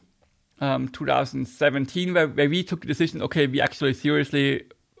April 2017 where we took the decision, okay, we actually seriously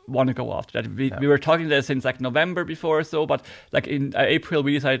want to go after that. We were talking there since like November before or so, but like in April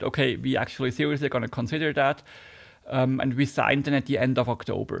we decided, okay, we actually seriously going to consider that. And we signed then at the end of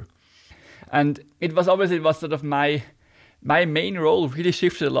October. And it was sort of my main role really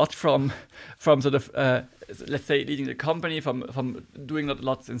shifted a lot from sort of, let's say, leading the company, from doing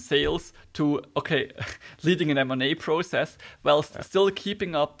lots in sales to, leading an M&A process, while still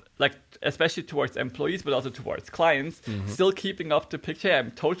keeping up like especially towards employees, but also towards clients, still keeping up the picture.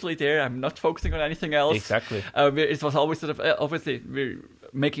 I'm totally there. I'm not focusing on anything else. Exactly. It was always sort of obviously we're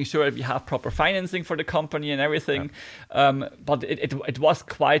making sure that we have proper financing for the company and everything. But it was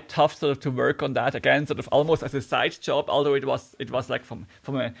quite tough sort of to work on that again, sort of almost as a side job. Although it was like from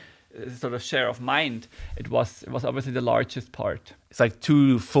a sort of share of mind, it was obviously the largest part. It's like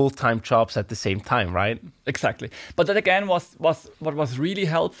 2 full-time jobs at the same time, right? Exactly. But that again was what was really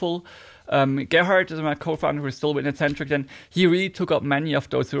helpful. Gerhard, my co-founder, who is still with Netcentric, then he really took up many of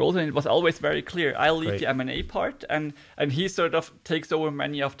those roles, and it was always very clear. I'll lead the M&A part, and he sort of takes over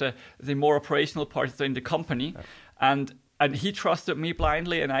many of the more operational parts in the company, and he trusted me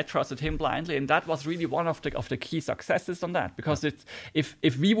blindly, and I trusted him blindly, and that was really one of the key successes on that. Because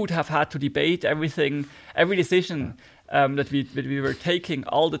if we would have had to debate everything, every decision that we were taking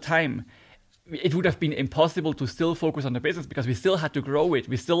all the time, it would have been impossible to still focus on the business, because we still had to grow it.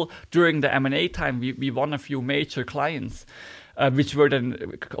 We still, during the M&A time, we won a few major clients, which were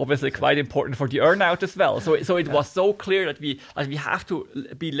then obviously quite important for the earnout as well. So it was so clear that we have to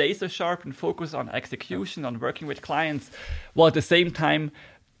be laser sharp and focus on execution, on working with clients, while at the same time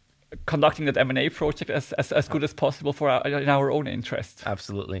conducting that M&A project as good as possible in our own interest.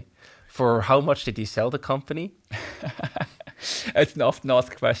 Absolutely. For how much did you sell the company? It's an often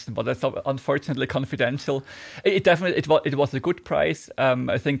asked question, but that's unfortunately confidential. It was a good price.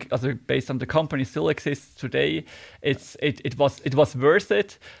 I think, also based on the company still exists today, it was worth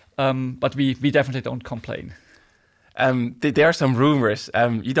it. But we definitely don't complain. There are some rumors.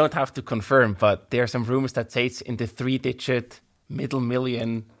 You don't have to confirm, but there are some rumors that say it's in the 3-digit middle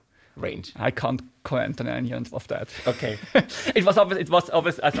million range. I can't comment on any of that. Okay. It was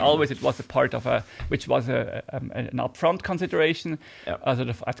obvious as always. It was a part of an upfront consideration, sort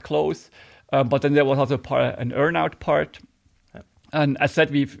of at close. But then there was also an earnout part. Yeah. And as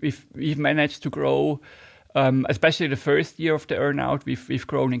said, we've managed to grow. Especially the first year of the earnout, we've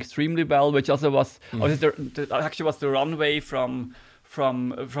grown extremely well, which also was actually was the runway from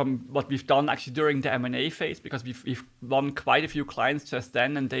what we've done actually during the M&A phase, because we've won quite a few clients just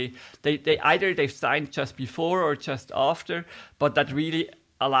then, and they either they've signed just before or just after, but that really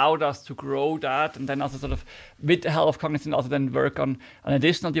allowed us to grow that, and then also sort of with the help of Cognizant also then work on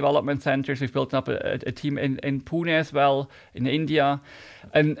additional development centers. We've built up a team in Pune as well, in India,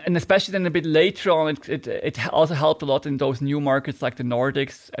 and especially then a bit later on, it also helped a lot in those new markets like the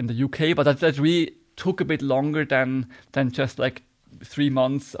Nordics and the UK, but that really took a bit longer than just like 3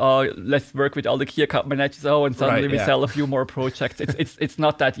 months. Let's work with all the key account managers. And suddenly we sell a few more projects. It's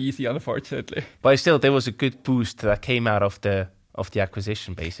not that easy, unfortunately. But still, there was a good boost that came out of the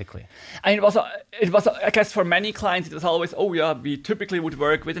acquisition, basically. And it was, I guess, for many clients, it was always, we typically would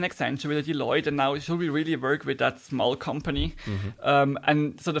work with an Accenture, with a Deloitte, and now should we really work with that small company?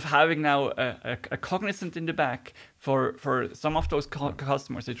 And sort of having now a Cognizant in the back for some of those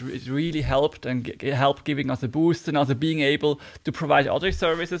customers, it really helped, and it helped giving us a boost, and also being able to provide other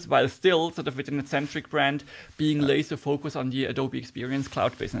services while still sort of within a Netcentric brand being laser focused on the Adobe Experience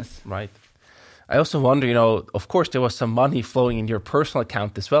Cloud business. Right. I also wonder, of course, there was some money flowing in your personal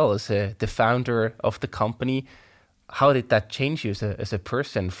account as well as the founder of the company. How did that change you as a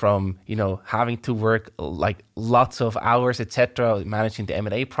person from, having to work like lots of hours, etc., managing the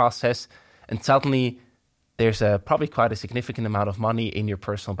M&A process, and suddenly there's probably quite a significant amount of money in your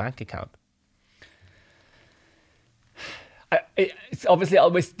personal bank account? It's obviously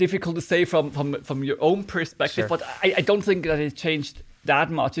always difficult to say from your own perspective, Sure. but I don't think that it changed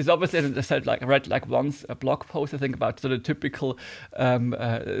that much. It's obviously, as I said, I read once a blog post, I think, about sort of typical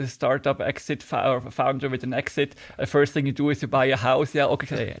startup exit founder with an exit. The first thing you do is you buy a house. Yeah,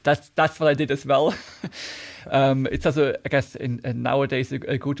 okay, that's what I did as well. It's also, I guess, in nowadays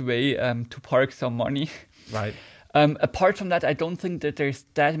a good way to park some money. Right. Apart from that, I don't think that there's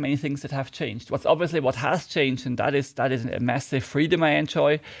that many things that have changed. What has changed, and that is a massive freedom I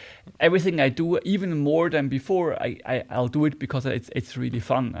enjoy. Everything I do, even more than before, I'll do it because it's really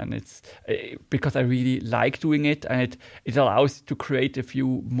fun, and it's because I really like doing it, and it allows you to create a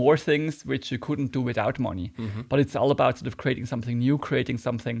few more things which you couldn't do without money. But it's all about sort of creating something new, creating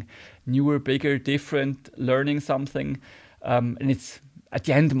something newer, bigger, different, learning something, and it's at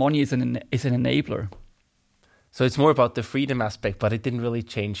the end, money is an enabler. So it's more about the freedom aspect, but it didn't really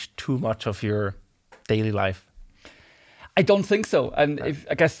change too much of your daily life. I don't think so. And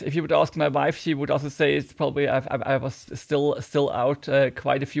if you would ask my wife, she would also say it's probably I was still out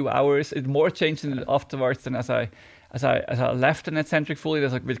quite a few hours. It more changed afterwards than as I left the Netcentric fully.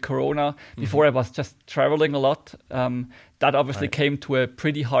 There's with Corona. Before I was just traveling a lot. That obviously came to a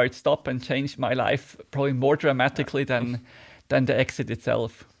pretty hard stop and changed my life probably more dramatically than the exit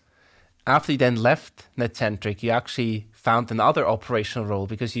itself. after you then left Netcentric, you actually found another operational role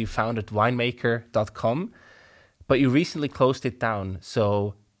because you founded winemaker.com, but you recently closed it down.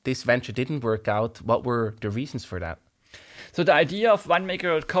 So this venture didn't work out. What were the reasons for that? So the idea of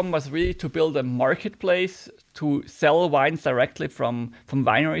winemaker.com was really to build a marketplace to sell wines directly from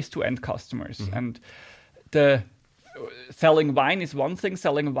wineries to end customers. Mm-hmm. And the selling wine is one thing.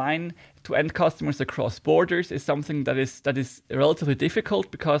 Selling wine to end customers across borders is something that is relatively difficult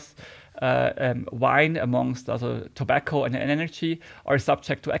because wine, amongst other tobacco and energy, are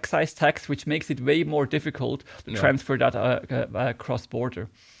subject to excise tax, which makes it way more difficult to transfer that cross-border.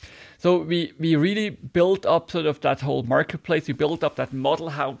 So we really built up sort of that whole marketplace. We built up that model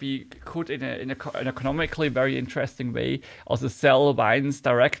how we could, in an economically very interesting way, also sell wines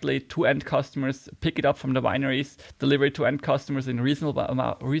directly to end customers, pick it up from the wineries, deliver it to end customers in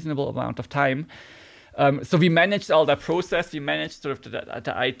reasonable amount of time. So we managed all that process. We managed sort of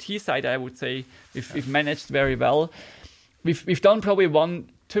the IT side, I would say. We've managed very well. We've done probably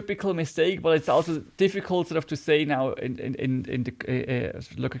one typical mistake, but it's also difficult sort of to say now in the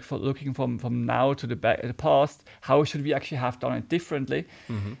looking from now to the past. How should we actually have done it differently?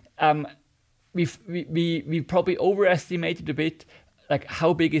 Mm-hmm. We probably overestimated a bit, like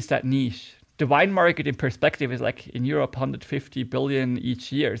how big is that niche? The wine market in perspective is like in Europe 150 billion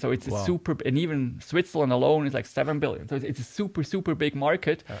each year. So it's a super, and even Switzerland alone is like 7 billion. So it's a super big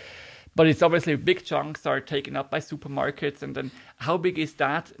market. Yeah. But it's obviously big chunks are taken up by supermarkets. And then how big is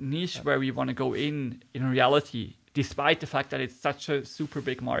that niche where we want to go in reality, despite the fact that it's such a super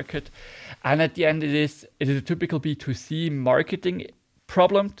big market? And at the end, it is a typical B2C marketing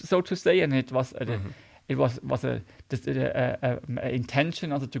problem, so to say. And it was it was a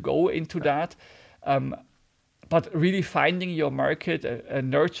intention also to go into that. But really finding your market and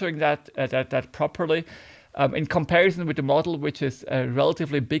nurturing that properly. In comparison with the model, which is a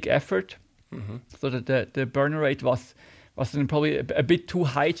relatively big effort, mm-hmm. so that the burn rate was probably a bit too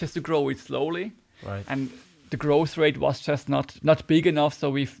high just to grow it slowly, right. And the growth rate was just not big enough. So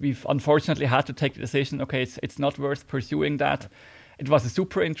we've unfortunately had to take the decision. Okay, it's not worth pursuing that. It was a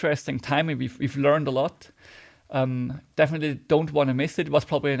super interesting time, and we've learned a lot. Definitely don't want to miss it. It was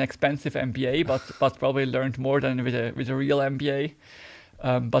probably an expensive MBA, but probably learned more than with a real MBA.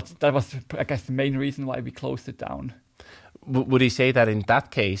 But that was, I guess, the main reason why we closed it down. Would you say that in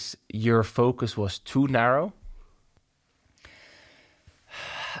that case, your focus was too narrow?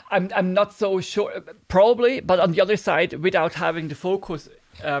 I'm not so sure. Probably, but on the other side, without having the focus,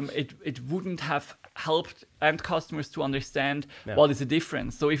 it wouldn't have helped end customers to understand what is the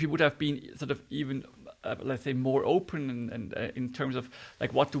difference. So if you would have been sort of even let's say more open and in terms of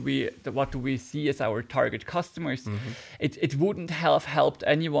like what do we see as our target customers, mm-hmm. it wouldn't have helped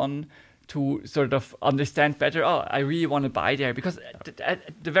anyone to sort of understand better. Oh, I really want to buy there, because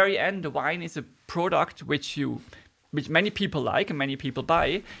at the very end, the wine is a product which many people like and many people buy,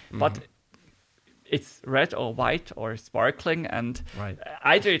 mm-hmm. but it's red or white or sparkling, and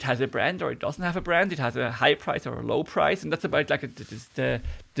either it has a brand or it doesn't have a brand. It has a high price or a low price, and that's about like the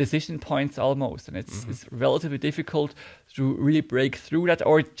decision points almost. And it's relatively difficult to really break through that,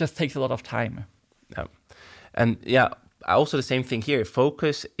 or it just takes a lot of time. Yeah, and also the same thing here.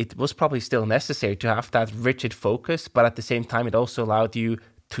 Focus. It was probably still necessary to have that rigid focus, but at the same time, it also allowed you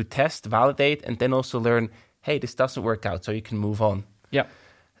to test, validate, and then also learn, hey, this doesn't work out, so you can move on. Yeah.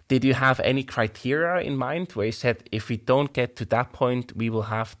 Did you have any criteria in mind where you said, if we don't get to that point, we will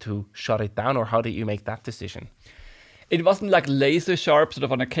have to shut it down? Or how did you make that decision? It wasn't like laser sharp sort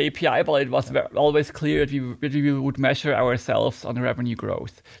of on a KPI, but it was always clear that we would measure ourselves on revenue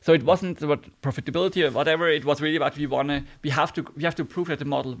growth. So it wasn't about profitability or whatever. It was really about we have to prove that the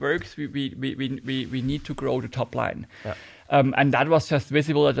model works. We need to grow the top line. Yeah. And that was just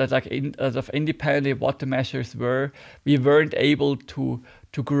visible that independently what the measures were, we weren't able to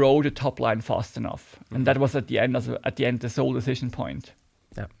grow the top line fast enough. Mm-hmm. And that was at the end the sole decision point.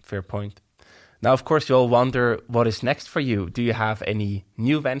 Yeah, fair point. Now, of course, you all wonder what is next for you. Do you have any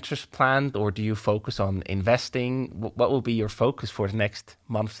new ventures planned, or do you focus on investing? What will be your focus for the next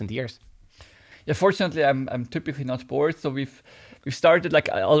months and years? Yeah, fortunately, I'm typically not bored. So we've started like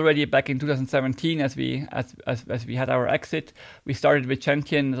already back in 2017 as we had our exit. We started with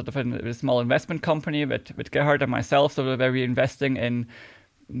Gentian, sort of a small investment company with Gerhard and myself. So we're investing in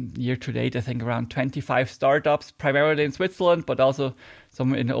year to date, I think around 25 startups, primarily in Switzerland, but also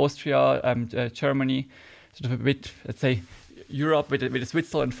some in Austria, Germany, sort of a bit, let's say, Europe with a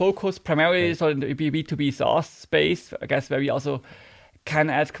Switzerland focus, primarily so in the B2B SaaS space, I guess, where we also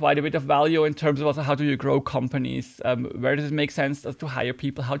can add quite a bit of value in terms of also how do you grow companies, where does it make sense to hire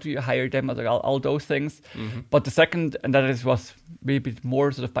people, how do you hire them, all those things. But the second, and that was maybe a bit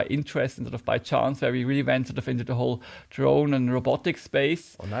more sort of by interest and sort of by chance, where we really went sort of into the whole drone and robotics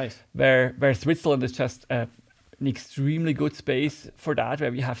space. Oh, nice. Where Switzerland is just an extremely good space for that,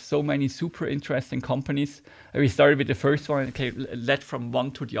 where we have so many super interesting companies. We started with the first one and led from one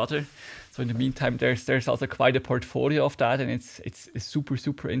to the other. So in the meantime, there's also quite a portfolio of that, and it's a super,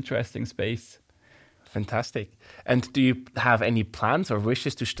 super interesting space. Fantastic. And do you have any plans or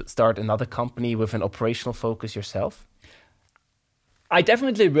wishes to start another company with an operational focus yourself? I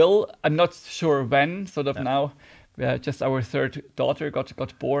definitely will. I'm not sure when, sort of now. Just our third daughter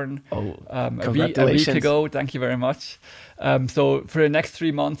got born a week ago. Thank you very much. So for the next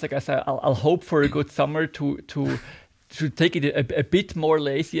 3 months, I guess I'll hope for a good summer to take it a bit more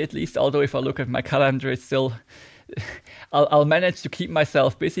lazy at least. Although if I look at my calendar, it's still I'll manage to keep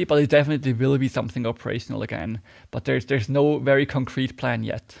myself busy, but it definitely will be something operational again. But there's no very concrete plan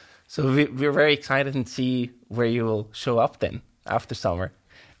yet. So we're very excited and see where you will show up then after summer.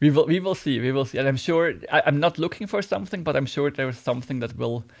 We will see, and I'm sure I'm not looking for something, but I'm sure there is something that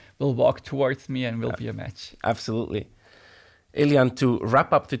will walk towards me and will be a match. Absolutely. Ilian, to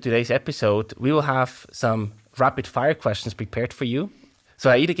wrap up to today's episode, we will have some rapid fire questions prepared for you.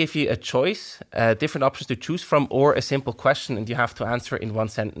 So I either give you a choice, different options to choose from, or a simple question, and you have to answer in one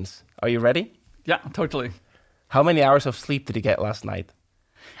sentence. Are you ready? Yeah, totally. How many hours of sleep did you get last night?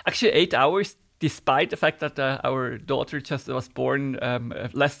 Actually, 8 hours. Despite the fact that our daughter just was born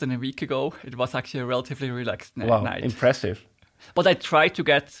less than a week ago, it was actually a relatively relaxed night. Wow, impressive. But I try to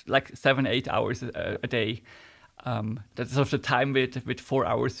get like 7-8 hours a day. That's sort of the time with 4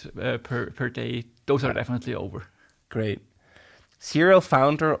 hours per day. Those are definitely over. Great. Serial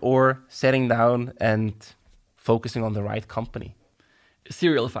founder or setting down and focusing on the right company?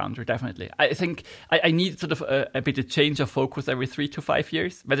 Serial founder, definitely. I think I need sort of a bit of change of focus every 3 to 5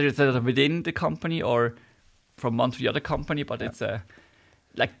 years, whether it's within the company or from one to the other company, but it's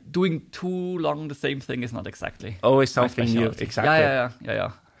like doing too long the same thing is not exactly always something new. Exactly.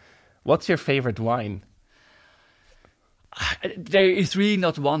 Yeah. What's your favorite wine? There is really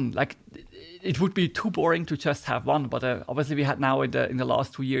not one. Like, it would be too boring to just have one, but obviously we had now in the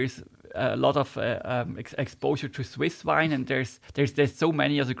last 2 years a lot of exposure to Swiss wine, and there's so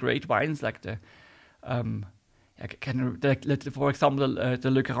many other great wines like for example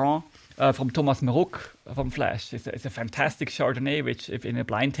the Le Grand from Thomas Meruck from Flash. It's a fantastic Chardonnay, which if in a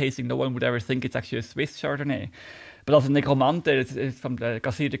blind tasting no one would ever think it's actually a Swiss Chardonnay. But also Negromante is from the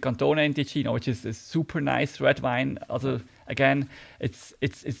Garcia de Cantone in Ticino, which is a super nice red wine. Also again, it's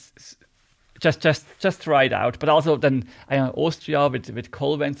just try it out. But also then Austria with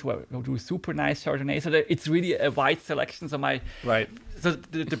Kolwens who do super nice Chardonnay. So it's really a wide selection. So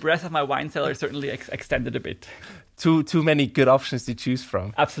the breadth of my wine cellar certainly extended a bit. Too many good options to choose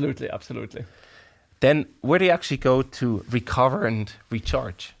from. Absolutely. Then where do you actually go to recover and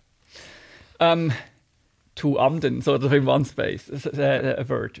recharge? To Amden, sort of in one space, a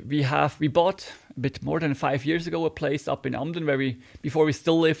word. We bought a bit more than 5 years ago a place up in Amden where before we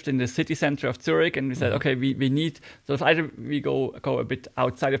still lived in the city center of Zurich, and we said, okay, we need sort of either we go a bit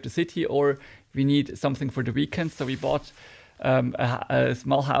outside of the city or we need something for the weekend. So we bought a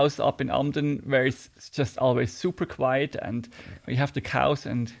small house up in Amden where it's just always super quiet, and we have the cows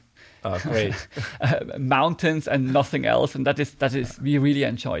and great. mountains and nothing else, and that is we really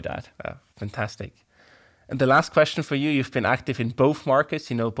enjoy that. Fantastic. And the last question for you, you've been active in both markets,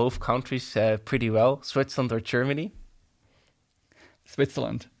 you know both countries pretty well, Switzerland or Germany?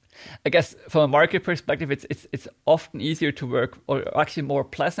 Switzerland. I guess from a market perspective, it's often easier to work, or actually more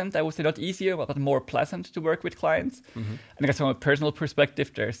pleasant, I would say, not easier, but more pleasant to work with clients. Mm-hmm. And I guess from a personal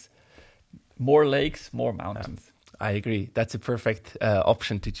perspective, there's more lakes, more mountains. I agree. That's a perfect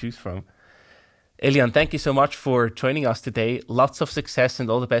option to choose from. Ilian, thank you so much for joining us today. Lots of success and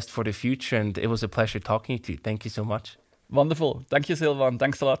all the best for the future. And it was a pleasure talking to you. Thank you so much. Wonderful. Thank you, Silvan.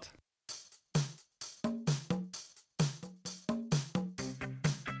 Thanks a lot.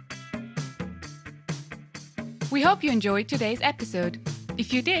 We hope you enjoyed today's episode.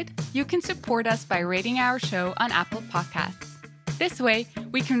 If you did, you can support us by rating our show on Apple Podcasts. This way,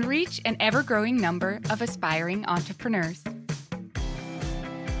 we can reach an ever-growing number of aspiring entrepreneurs.